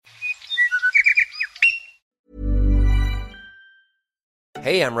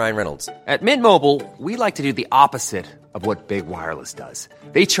Hey, I'm Ryan Reynolds. At Mint Mobile, we like to do the opposite of what Big Wireless does.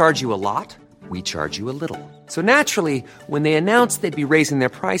 They charge you a lot, we charge you a little. So naturally, when they announced they'd be raising their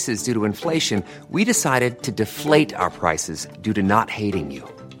prices due to inflation, we decided to deflate our prices due to not hating you.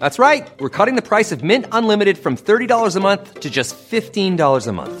 That's right. We're cutting the price of Mint Unlimited from $30 a month to just $15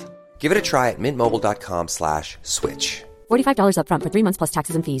 a month. Give it a try at mintmobile.com/switch. $45 up front for 3 months plus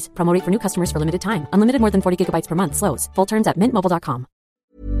taxes and fees. Promo rate for new customers for limited time. Unlimited more than 40 gigabytes per month. Slows full terms at mintmobile.com.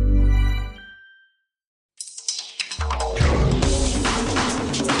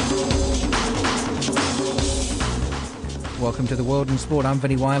 Welcome to the World in Sport. I'm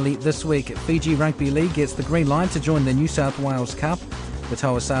Vinnie Wiley. This week, Fiji Rugby League gets the green light to join the New South Wales Cup. The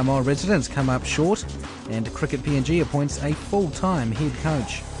Toa Samoa residents come up short, and Cricket PNG appoints a full-time head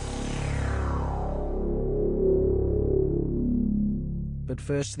coach. But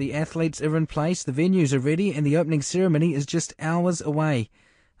first, the athletes are in place, the venues are ready, and the opening ceremony is just hours away.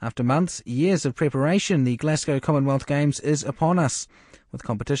 After months, years of preparation, the Glasgow Commonwealth Games is upon us, with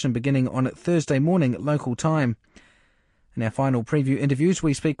competition beginning on Thursday morning local time. In our final preview interviews,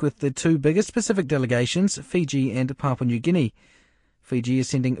 we speak with the two biggest Pacific delegations, Fiji and Papua New Guinea. Fiji is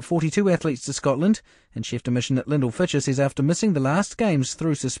sending 42 athletes to Scotland, and Chef de Mission Lyndall Fisher says after missing the last games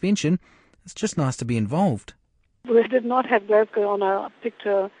through suspension, it's just nice to be involved. We did not have Glasgow on our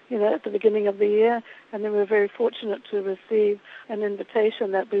picture, at the beginning of the year, and then we were very fortunate to receive an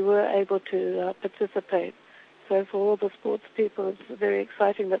invitation that we were able to participate. So for all the sports people, it's very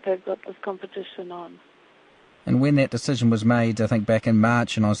exciting that they've got this competition on. And when that decision was made, I think back in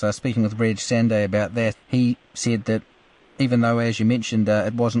March, and I was speaking with Reg Sanday about that, he said that even though, as you mentioned,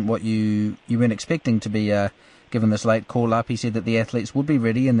 it wasn't what you weren't expecting to be given this late call-up, he said that the athletes would be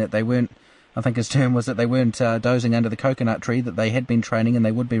ready and that they weren't, I think his term was that they weren't dozing under the coconut tree, that they had been training and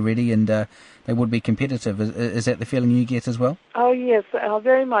they would be ready and they would be competitive. Is that the feeling you get as well? Oh, yes,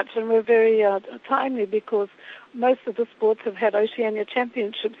 very much. And we're very timely because most of the sports have had Oceania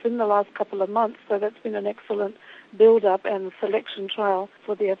Championships in the last couple of months, so that's been an excellent build-up and selection trial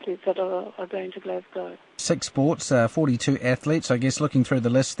for the athletes that are going to Glasgow. 6 sports, 42 athletes. I guess looking through the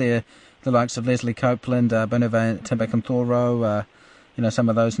list there, the likes of Leslie Copeland, Bonova Timbakantoro, some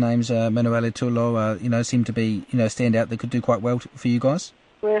of those names, Manuele Tulo, seem to be, stand out that could do quite well for you guys.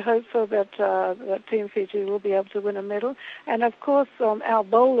 We're hopeful that Team Fiji will be able to win a medal. And, of course, our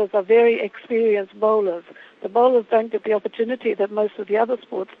bowlers are very experienced bowlers. The bowlers don't get the opportunity that most of the other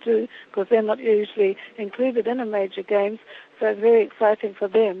sports do because they're not usually included in a major games, so it's very exciting for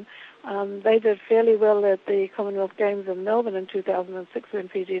them. They did fairly well at the Commonwealth Games in Melbourne in 2006 when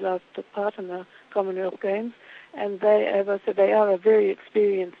Fiji last took part in the Commonwealth Games. And they, as I said, they are a very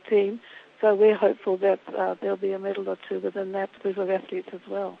experienced team. So we're hopeful that there'll be a medal or two within that group of athletes as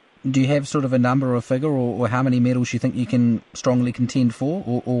well. Do you have sort of a number or figure or how many medals you think you can strongly contend for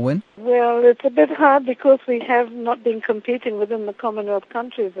or win? Well, it's a bit hard because we have not been competing within the Commonwealth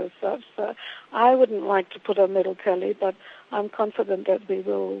countries as such. So I wouldn't like to put a medal tally, but I'm confident that we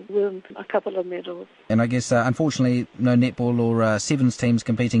will win a couple of medals. And I guess, unfortunately, no netball or sevens teams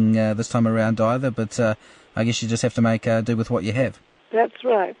competing this time around either, but I guess you just have to make do with what you have. That's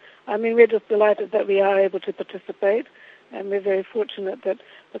right. I mean, we're just delighted that we are able to participate, and we're very fortunate that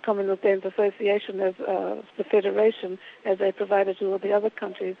the Commonwealth Games Association, as the Federation, as they provided to all the other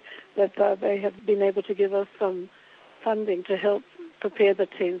countries, that they have been able to give us some funding to help prepare the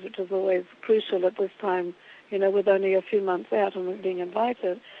teams, which is always crucial at this time, with only a few months out and being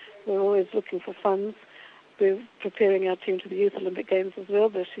invited. We're always looking for funds. We're preparing our team to the Youth Olympic Games as well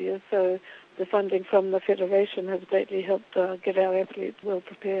this year, so the funding from the Federation has greatly helped get our athletes well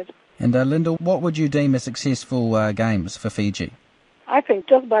prepared. And Lyndall, what would you deem a successful games for Fiji? I think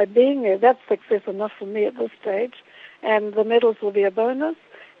just by being there, that's success enough for me at this stage. And the medals will be a bonus.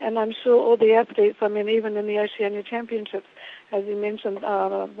 And I'm sure all the athletes, even in the Oceania Championships, as you mentioned,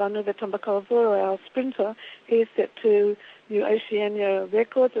 Bonova Timbakantoro, our sprinter, he set 2 new Oceania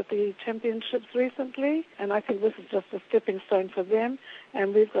records at the championships recently. And I think this is just a stepping stone for them.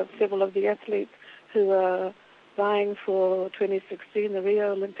 And we've got several of the athletes who are vying for 2016, the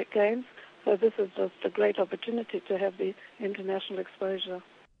Rio Olympic Games. So this is just a great opportunity to have the international exposure.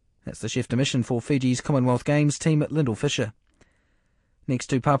 That's the chef de mission for Fiji's Commonwealth Games team at Lyndall Fisher. Next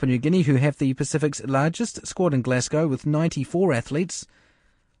to Papua New Guinea, who have the Pacific's largest squad in Glasgow with 94 athletes.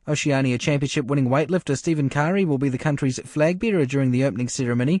 Oceania Championship winning weightlifter Stephen Kari will be the country's flag bearer during the opening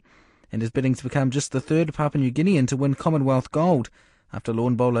ceremony and is bidding to become just the 3rd Papua New Guinean to win Commonwealth gold after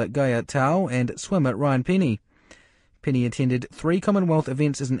lawn bowler Gaia Tau and swimmer Ryan Penny. Penny attended 3 Commonwealth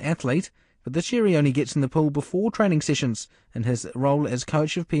events as an athlete, but this year he only gets in the pool before training sessions in his role as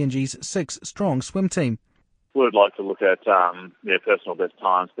coach of PNG's 6-strong swim team. would like to look at personal best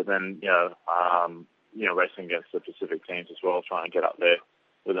times, but then racing against the Pacific teams as well, trying to get up there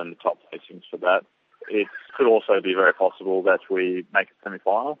within the top placings for that. It could also be very possible that we make a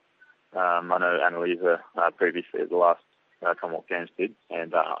semi-final. I know Annalisa previously at the last Commonwealth Games did,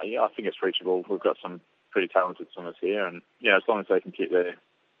 and I think it's reachable. We've got some pretty talented swimmers here, and as long as they can keep their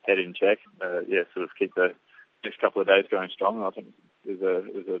head in check, sort of keep the next couple of days going strong, I think there's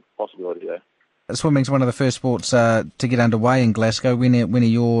a possibility there. Swimming's one of the first sports to get underway in Glasgow. When are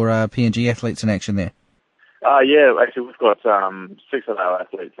your PNG athletes in action there? Actually we've got 6 of our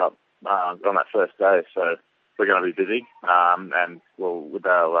athletes up on that first day, so we're going to be busy. And with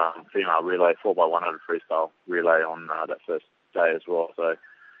our female relay, 4x100 freestyle relay on that first day as well. So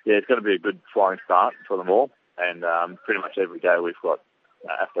it's going to be a good flying start for them all. And pretty much every day we've got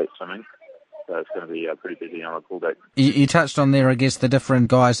athletes swimming. So it's going to be pretty busy on the pool deck. You touched on there, I guess, the different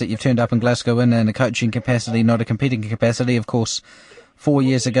guys that you've turned up in Glasgow in a coaching capacity, not a competing capacity. Of course, 4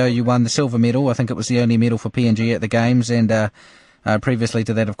 years ago you won the silver medal. I think it was the only medal for PNG at the Games, and previously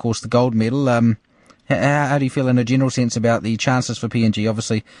to that, of course, the gold medal. How do you feel in a general sense about the chances for PNG?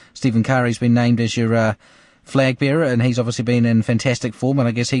 Obviously, Stephen Curry's been named as your flag bearer, and he's obviously been in fantastic form, and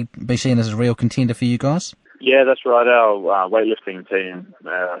I guess he'd be seen as a real contender for you guys. Yeah, that's right. Our weightlifting team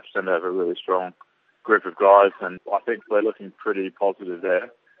sent over a really strong group of guys, and I think we're looking pretty positive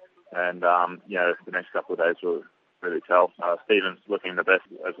there. And, the next couple of days will really tell. Stephen's looking the best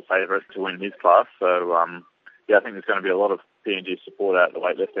as a favourite to win his class. So, I think there's going to be a lot of PNG support out of the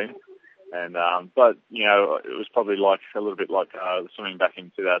weightlifting. And but it was probably a little bit like swimming back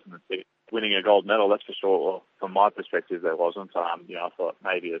in 2006, winning a gold medal. That's for sure. Well, from my perspective, there wasn't. I thought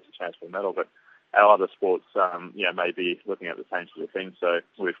maybe it's a chance for a medal, but our other sports, may be looking at the same sort of thing. So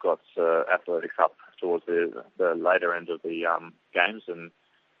we've got athletics up towards the later end of the games, and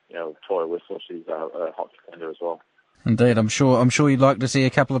Toa Whistle, she's a hot contender as well. Indeed, I'm sure you'd like to see a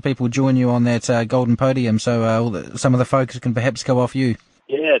couple of people join you on that golden podium, so some of the focus can perhaps go off you.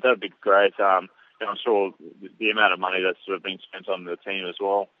 Yeah, that'd be great. I'm sure the amount of money that's sort of been spent on the team as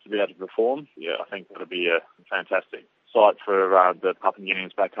well to be able to perform, I think that'll be a fantastic sight for the Papua New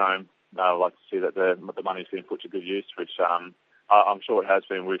Guineans back home. I'd like to see that the money's been put to good use, which I'm sure it has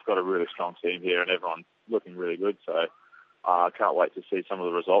been. We've got a really strong team here, and everyone's looking really good, so I can't wait to see some of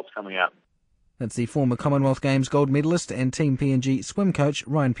the results coming out. That's the former Commonwealth Games gold medalist and Team PNG swim coach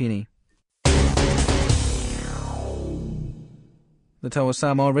Ryan Penny. The Toa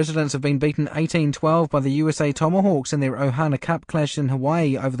Samoa residents have been beaten 18-12 by the USA Tomahawks in their Ohana Cup clash in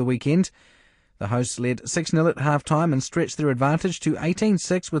Hawaii over the weekend. The hosts led 6-0 at half-time and stretched their advantage to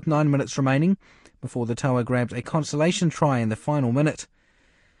 18-6 with 9 minutes remaining before the Toa grabbed a consolation try in the final minute.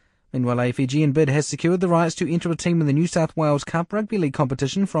 Meanwhile, a Fijian bid has secured the rights to enter a team in the New South Wales Cup Rugby League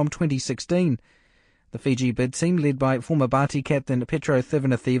competition from 2016. The Fiji bid team, led by former Bati captain Petro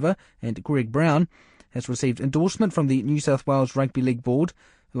Thivanathiva and Greg Brown, has received endorsement from the New South Wales Rugby League Board,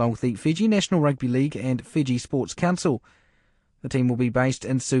 along with the Fiji National Rugby League and Fiji Sports Council. The team will be based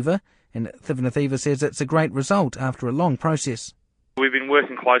in Suva, and Thivanathiva says it's a great result after a long process. We've been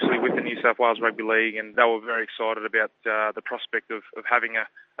working closely with the New South Wales Rugby League, and they were very excited about the prospect of having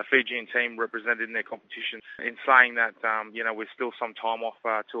a Fijian team represented in their competition. In saying that, we're still some time off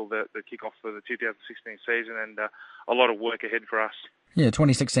till the kick-off for the 2016 season, and a lot of work ahead for us. Yeah,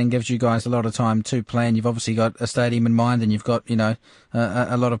 2016 gives you guys a lot of time to plan. You've obviously got a stadium in mind, and you've got,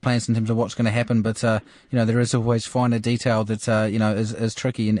 a lot of plans in terms of what's going to happen. But, there is always finer detail that, is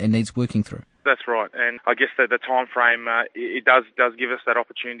tricky and needs working through. That's right, and I guess that the time frame it does give us that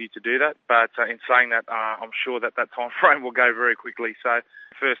opportunity to do that. But in saying that, I'm sure that time frame will go very quickly. So,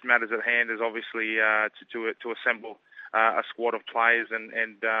 first matters at hand is obviously to assemble a squad of players,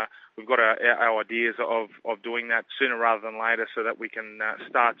 and we've got our ideas of doing that sooner rather than later, so that we can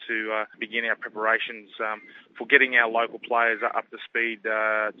start to begin our preparations for getting our local players up to speed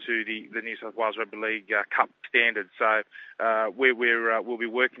to the New South Wales Rugby League Cup standards. So we'll be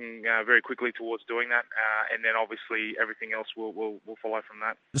working very quickly towards doing that, and then obviously everything else will follow from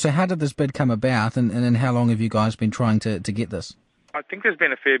that. So how did this bid come about, and how long have you guys been trying to get this? I think there's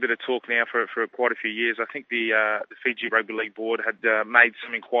been a fair bit of talk now for quite a few years. I think the Fiji Rugby League Board had made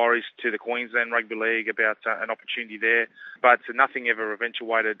some inquiries to the Queensland Rugby League about an opportunity there, but nothing ever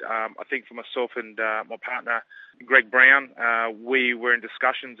eventuated. I think for myself and my partner, Greg Brown, we were in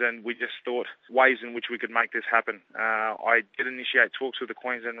discussions, and we just thought ways in which we could make this happen. I did initiate talks with the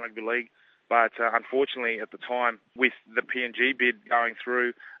Queensland Rugby League, but unfortunately at the time, with the PNG bid going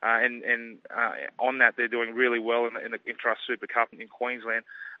through, and on that they're doing really well in the Intrust Super Cup in Queensland,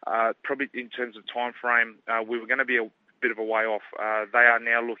 probably in terms of time frame, we were going to be a bit of a way off. They are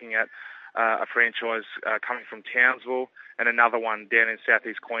now looking at a franchise coming from Townsville, and another one down in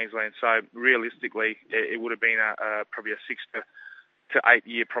southeast Queensland. So realistically, it would have been probably a 6 to 8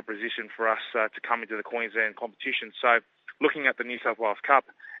 year proposition for us to come into the Queensland competition. So looking at the New South Wales Cup,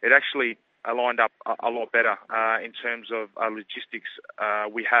 it actually lined up a lot better in terms of logistics.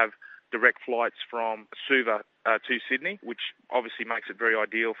 We have direct flights from Suva to Sydney, which obviously makes it very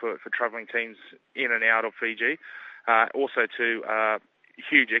ideal for travelling teams in and out of Fiji. Also to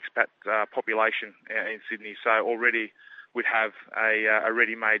huge expat population in Sydney. So already we'd have a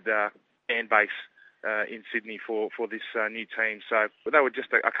ready-made fan base in Sydney for this new team. So they were just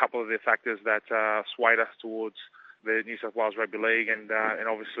a couple of the factors that swayed us towards the New South Wales Rugby League and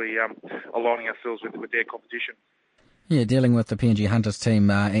obviously aligning ourselves with their competition. Yeah, dealing with the PNG Hunters team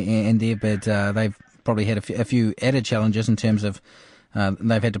and their bid, they've probably had a few added challenges in terms of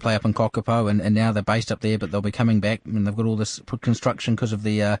they've had to play up in Kokopo and now they're based up there, but they'll be coming back and they've got all this construction because of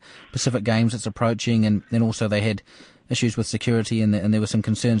the Pacific Games that's approaching, and then also they had issues with security and there were some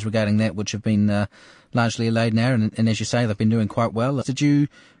concerns regarding that which have been largely allayed now, and as you say, they've been doing quite well. Did you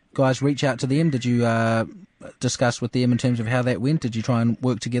guys reach out to them? Did you discuss with them in terms of how that went? Did you try and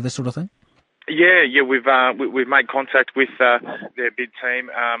work together sort of thing? Yeah, we've made contact with their bid team,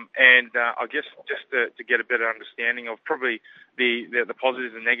 and I guess just to get a better understanding of probably the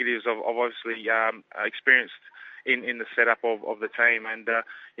positives and negatives of obviously experienced in the setup of the team, and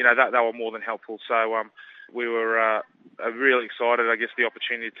that they were more than helpful. So we were really excited, I guess, the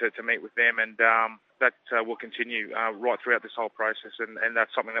opportunity to meet with them, and that will continue right throughout this whole process, and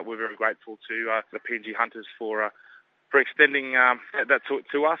that's something that we're very grateful to the PNG Hunters for extending that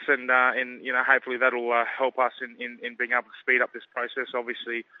to us, and hopefully that'll help us in being able to speed up this process.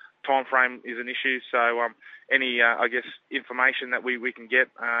 Obviously, time frame is an issue, so any I guess information that we can get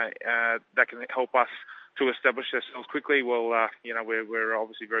that can help us to establish ourselves quickly, well, we're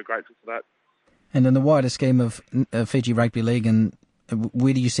obviously very grateful for that. And in the wider scheme of Fiji Rugby League, and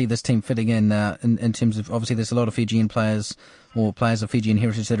where do you see this team fitting in terms of, obviously there's a lot of Fijian players or players of Fijian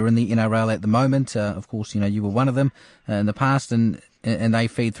heritage that are in the NRL at the moment. Of course, you were one of them in the past, and they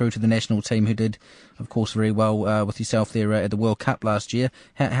feed through to the national team who did, of course, very well with yourself there at the World Cup last year.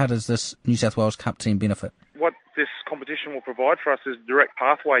 How does this New South Wales Cup team benefit? What this competition will provide for us is a direct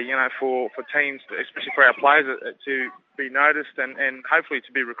pathway, for teams, especially for our players, to be noticed and hopefully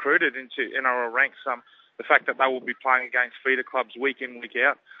to be recruited into NRL ranks. The fact that they will be playing against feeder clubs week in, week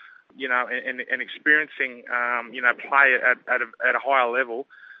out, and experiencing, play at a higher level.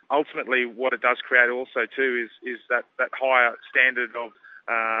 Ultimately, what it does create also too is that higher standard of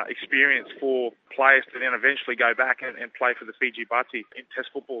experience for players to then eventually go back and play for the Fiji Bati in Test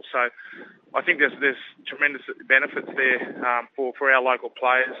football. So I think there's tremendous benefits there for our local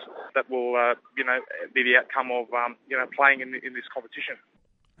players that will be the outcome of playing in this competition.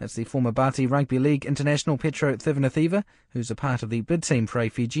 That's the former Bati Rugby League international Petro Thivanathiva, who's a part of the bid team for a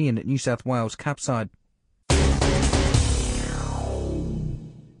Fijian New South Wales Cup side.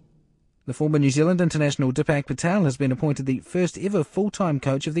 The former New Zealand international Deepak Patel has been appointed the first ever full-time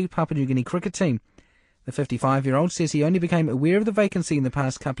coach of the Papua New Guinea cricket team. The 55-year-old says he only became aware of the vacancy in the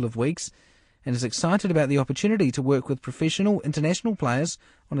past couple of weeks and is excited about the opportunity to work with professional international players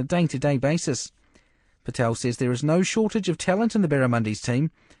on a day-to-day basis. Patel says there is no shortage of talent in the Barramundis team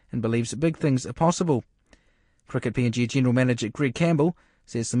and believes big things are possible. Cricket PNG General Manager Greg Campbell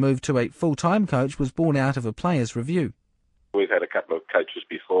says the move to a full-time coach was born out of a players' review. We've had a couple of coaches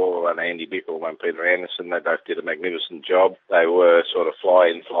before, one Andy Bickle, one Peter Anderson. They both did a magnificent job. They were sort of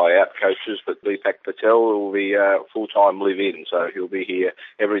fly-in, fly-out coaches, but Deepak Patel will be full-time live-in, so he'll be here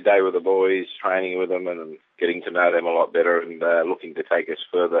every day with the boys, training with them and getting to know them a lot better and looking to take us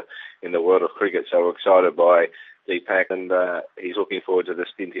further in the world of cricket. So we're excited by Deepak, and he's looking forward to the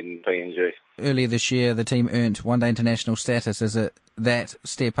stint in PNG. Earlier this year, the team earned one-day international status. Is it that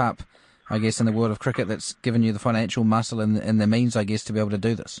step up, I guess, in the world of cricket that's given you the financial muscle and the means, I guess, to be able to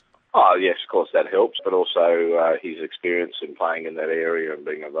do this? Oh, yes, of course, that helps, but also his experience in playing in that area and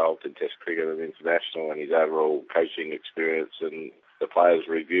being involved in Test cricket and international and his overall coaching experience. And the players'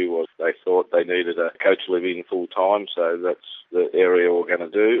 review was they thought they needed a coach living full-time, so that's the area we're going to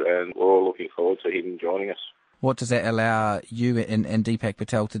do, and we're all looking forward to him joining us. What does that allow you and Deepak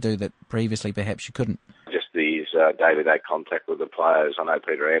Patel to do that previously perhaps you couldn't? Just these day-to-day contact with the players. I know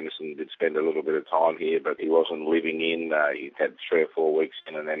Peter Anderson did spend a little bit of time here, but he wasn't living in. He had 3 or 4 weeks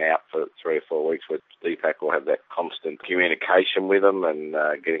in and then out for 3 or 4 weeks, where Deepak will have that constant communication with them and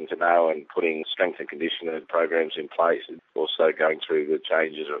getting to know and putting strength and conditioning programs in place, and also going through the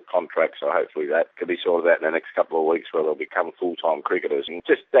changes of contracts. So hopefully that can be sorted out in the next couple of weeks, where they'll become full-time cricketers. And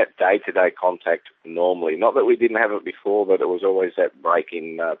just that day-to-day contact normally, not that we didn't have it before, but it was always that break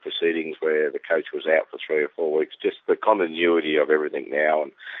in proceedings where the coach was out for 3 or 4 weeks, just the continuity of everything now.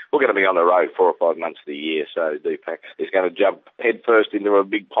 And we're going to be on the road 4 or 5 months of the year, so Deepak is going to jump head first into a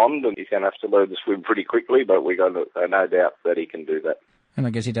big pond, and he's going to have to learn to swim pretty quickly, but we're going to no doubt that he can do that. And I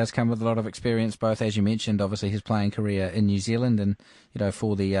guess he does come with a lot of experience, both, as you mentioned, obviously his playing career in New Zealand and,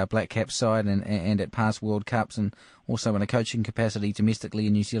 for the Black Caps side and at past World Cups, and also in a coaching capacity domestically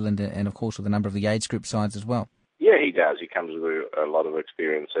in New Zealand, and of course with a number of the age group sides as well. Yeah, he does. He comes with a lot of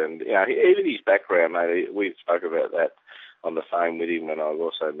experience, and even his background, mate, we spoke about that on the phone with him, and I've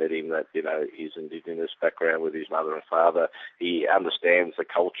also met him, that, his Indigenous background with his mother and father. He understands the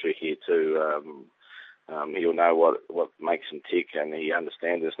culture here too. He'll know what makes him tick, and he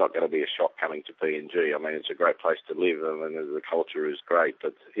understands it's not going to be a shock coming to PNG. I mean, it's a great place to live, and the culture is great,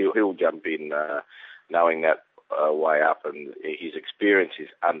 but he'll jump in knowing that way up, and his experience is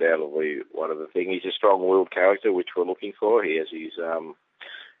undoubtedly one of the things. He's a strong-willed character, which we're looking for. He has his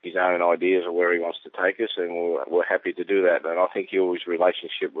own ideas of where he wants to take us, and we're happy to do that. And I think his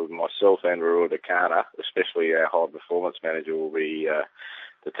relationship with myself and Rua Dakana, especially our high performance manager, will be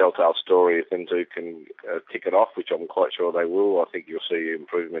the telltale story if them two can tick it off, which I'm quite sure they will. I think you'll see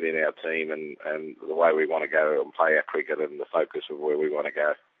improvement in our team and the way we want to go and play our cricket and the focus of where we want to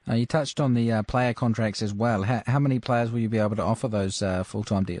go. You touched on the player contracts as well. How many players will you be able to offer those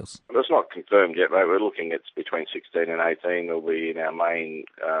full-time deals? Well, it's not confirmed yet, mate. We're looking at between 16 and 18. They'll be in our main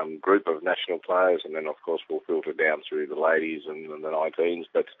group of national players, and then, of course, we'll filter down through the ladies and the 19s.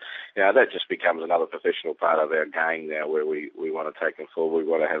 But, that just becomes another professional part of our game now, where we want to take them forward. We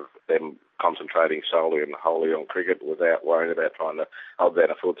want to have them concentrating solely and wholly on cricket without worrying about trying to hold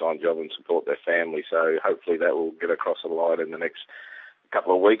down a full-time job and support their family. So hopefully that will get across the line in the next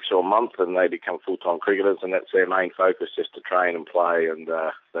couple of weeks or month, and they become full-time cricketers, and that's their main focus, just to train and play, and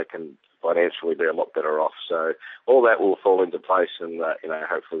they can financially be a lot better off. So all that will fall into place, and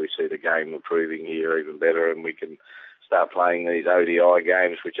hopefully we see the game improving here even better, and we can start playing these ODI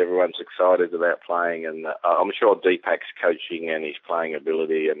games, which everyone's excited about playing. And I'm sure Deepak's coaching and his playing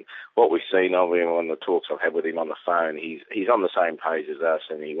ability and what we've seen of him on the talks I've had with him on the phone, he's on the same page as us,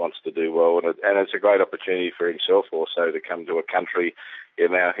 and he wants to do well. And it's a great opportunity for himself also to come to a country,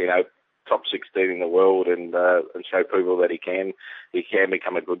 top 16 in the world, and show people that he can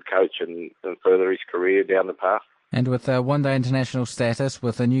become a good coach and further his career down the path. And with one-day international status,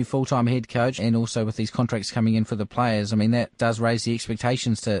 with a new full-time head coach, and also with these contracts coming in for the players, I mean, that does raise the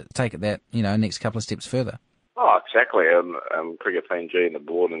expectations to take it that, next couple of steps further. Oh, exactly. Cricket PNG and the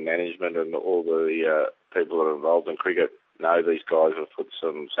board and management and all the people that are involved in cricket know these guys have put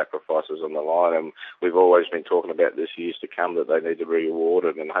some sacrifices on the line, and we've always been talking about this years to come, that they need to be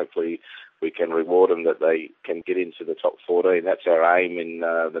rewarded, and hopefully we can reward them, that they can get into the top 14. That's our aim in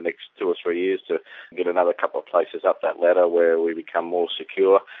the next 2 or 3 years, to get another couple of places up that ladder where we become more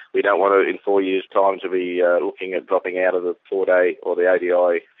secure. We don't want to, in 4 years' time, to be looking at dropping out of the 4-day or the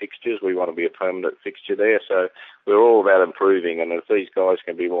ODI fixtures. We want to be a permanent fixture there. So we're all about improving, and if these guys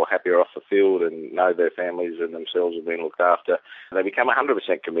can be more happier off the field and know their families and themselves have been looked after, they become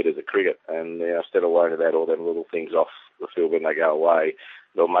 100% committed to cricket, and instead of worrying about all them little things off the field when they go away,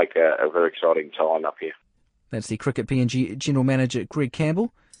 they'll make a very exciting time up here. That's the Cricket PNG General Manager Greg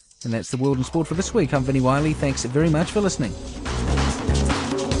Campbell, and that's the World in Sport for this week. I'm Vinnie Wiley. Thanks very much for listening.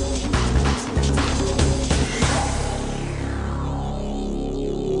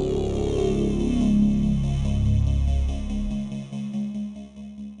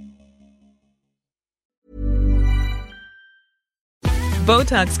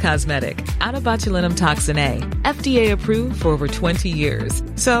 Botox Cosmetic, out of botulinum toxin A, FDA approved for over 20 years.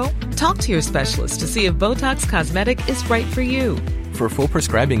 So, talk to your specialist to see if Botox Cosmetic is right for you. For full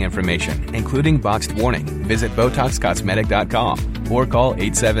prescribing information, including boxed warning, visit BotoxCosmetic.com or call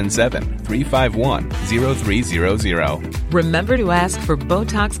 877-351-0300. Remember to ask for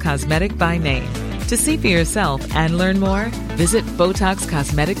Botox Cosmetic by name. To see for yourself and learn more, visit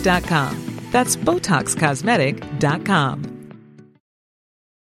BotoxCosmetic.com. That's BotoxCosmetic.com.